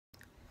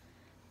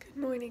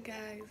Good morning,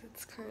 guys.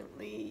 It's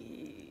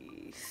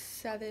currently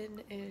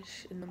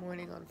 7-ish in the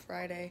morning on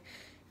Friday.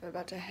 I'm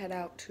about to head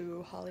out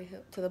to Holly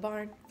Hill, to the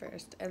barn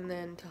first, and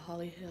then to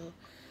Holly Hill.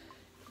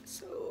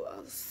 So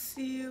I'll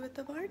see you at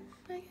the barn,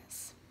 I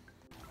guess.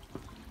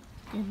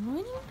 Good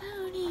morning,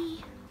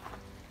 Pony.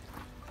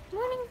 Good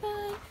morning,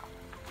 bud.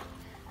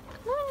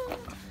 Good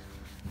morning.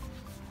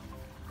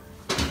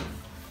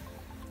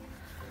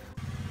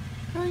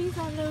 Pony's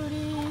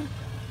unloading.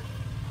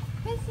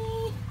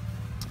 Missy.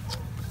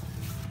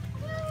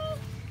 Hi.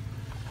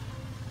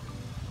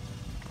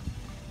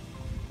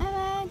 Hi,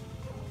 bud.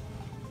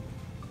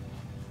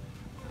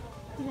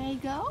 You ready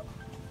to go?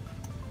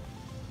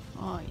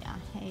 Oh, yeah.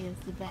 Hay is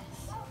the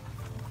best.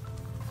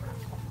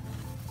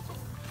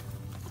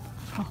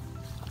 Oh,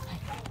 hi.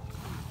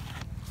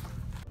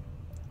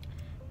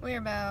 We're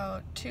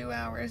about 2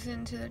 hours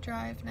into the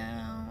drive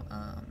now.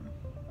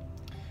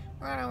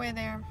 We're on our way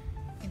there.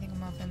 Eating a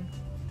muffin.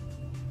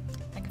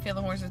 I can feel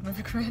the horses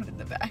moving around in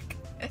the back.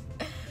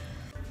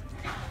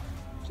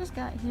 Just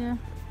got here.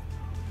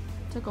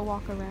 Took a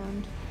walk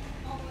around.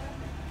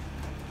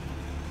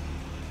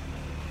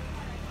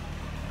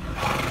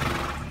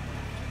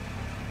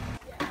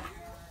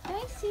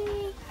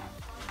 Dicey!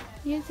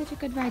 You had such a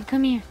good ride.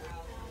 Come here.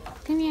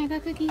 Come here, I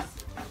got cookies.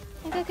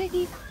 I got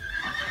cookies.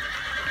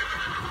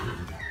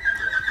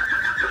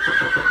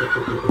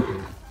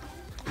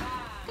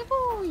 Good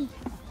boy!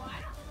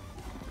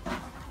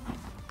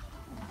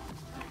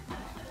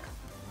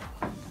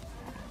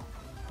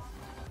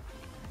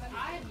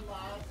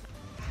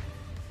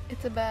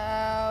 It's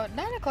about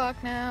 9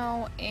 o'clock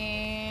now,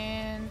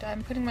 and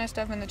I'm putting my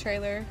stuff in the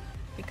trailer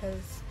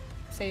because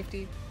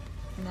safety,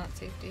 not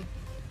safety.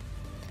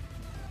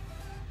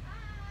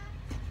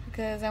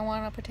 Because I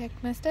want to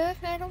protect my stuff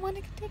and I don't want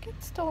it to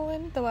get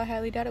stolen, though I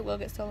highly doubt it will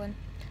get stolen.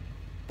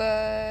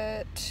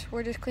 But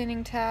we're just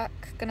cleaning tack,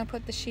 gonna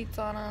put the sheets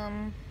on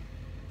them,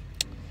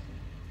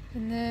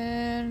 and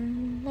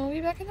then we'll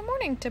be back in the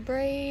morning to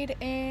braid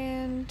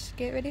and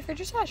get ready for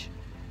dressage.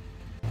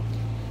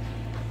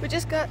 We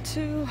just got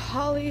to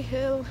Holly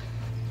Hill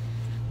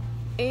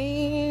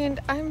and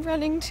I'm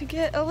running to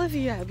get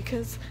Olivia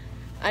because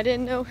I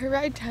didn't know her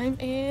ride time,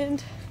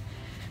 and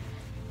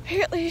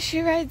apparently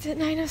she rides at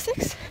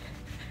 9:06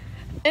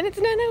 and it's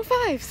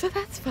 9:05, so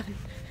that's fun.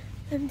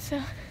 And so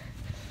I'm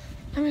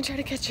gonna try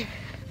to catch her.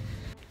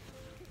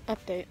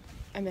 Update,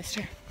 I missed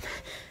her.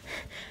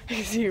 I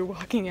can see her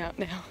walking out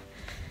now.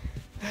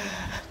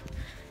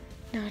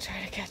 Now I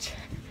try to catch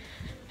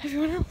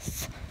everyone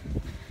else.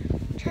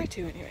 Try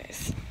to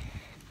anyways.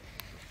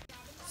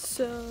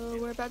 So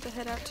we're about to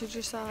head out to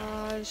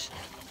dressage.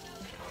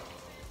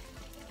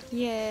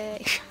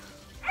 Yay.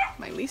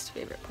 My least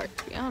favorite part,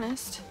 to be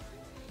honest.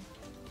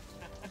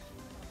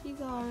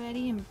 He's all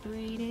ready and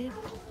braided.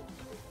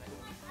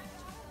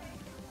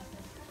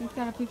 He's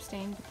got a poop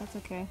stain, but that's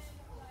okay.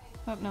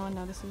 Hope no one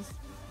notices.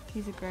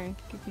 He's a gray.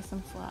 Give me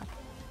some slack.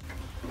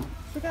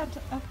 Forgot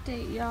to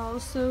update y'all.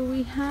 So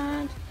we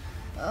had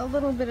a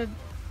little bit of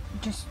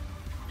just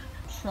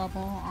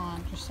trouble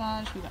on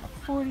dressage. We got a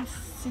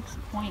 46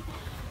 point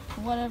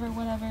whatever,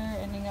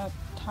 ending up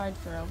tied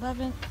for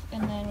 11th.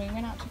 And then we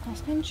went out to cross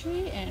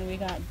country and we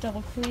got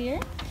double clear.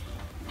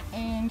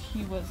 And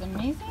he was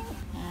amazing.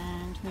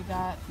 And we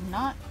got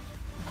not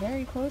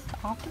very close to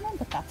optimum,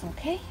 but that's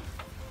okay.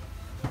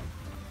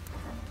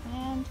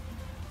 And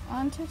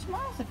on to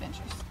tomorrow's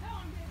adventures.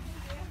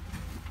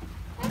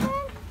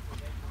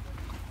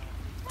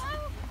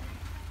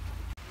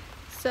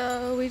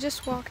 So we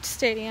just walked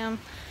stadium.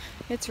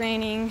 It's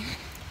raining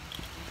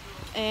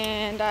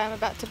and I'm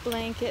about to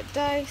blanket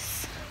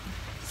Dice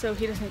so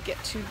he doesn't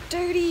get too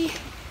dirty.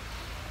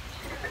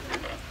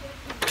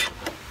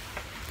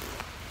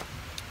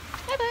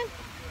 Hi, bud.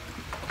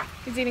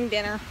 He's eating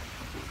dinner.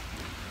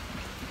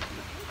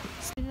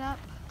 Set it up.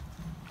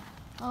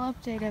 I'll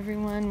update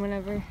everyone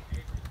whenever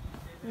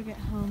we get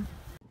home.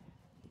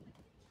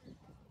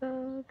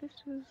 So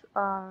this is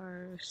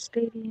our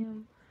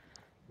stadium.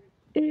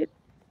 It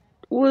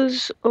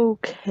was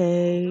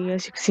okay.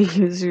 As you can see,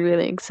 he was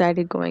really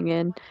excited going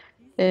in.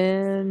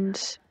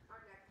 And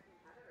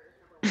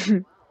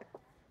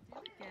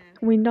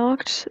we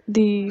knocked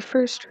the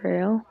first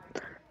rail,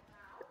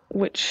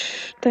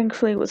 which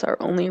thankfully was our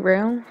only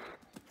rail.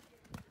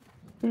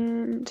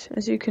 And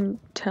as you can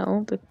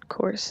tell, the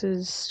course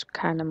is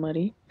kind of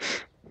muddy.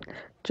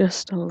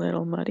 Just a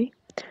little muddy.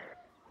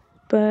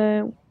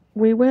 But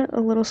we went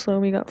a little slow.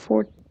 We got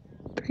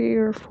 3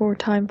 or 4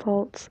 time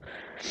faults,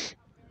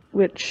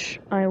 which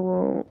I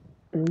will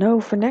know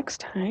for next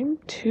time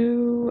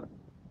to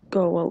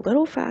go a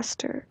little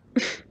faster.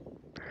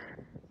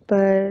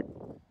 But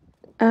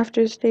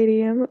after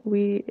stadium,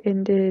 we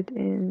ended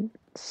in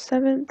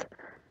 7th.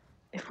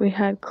 If we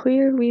had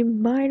clear, we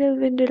might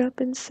have ended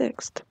up in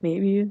 6th,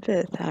 maybe in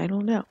 5th, I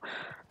don't know.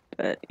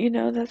 But, you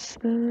know, that's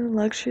the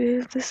luxury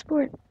of the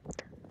sport.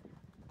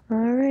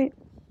 Alright.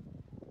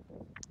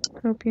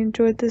 Hope you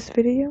enjoyed this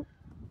video.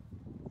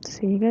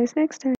 See you guys next time.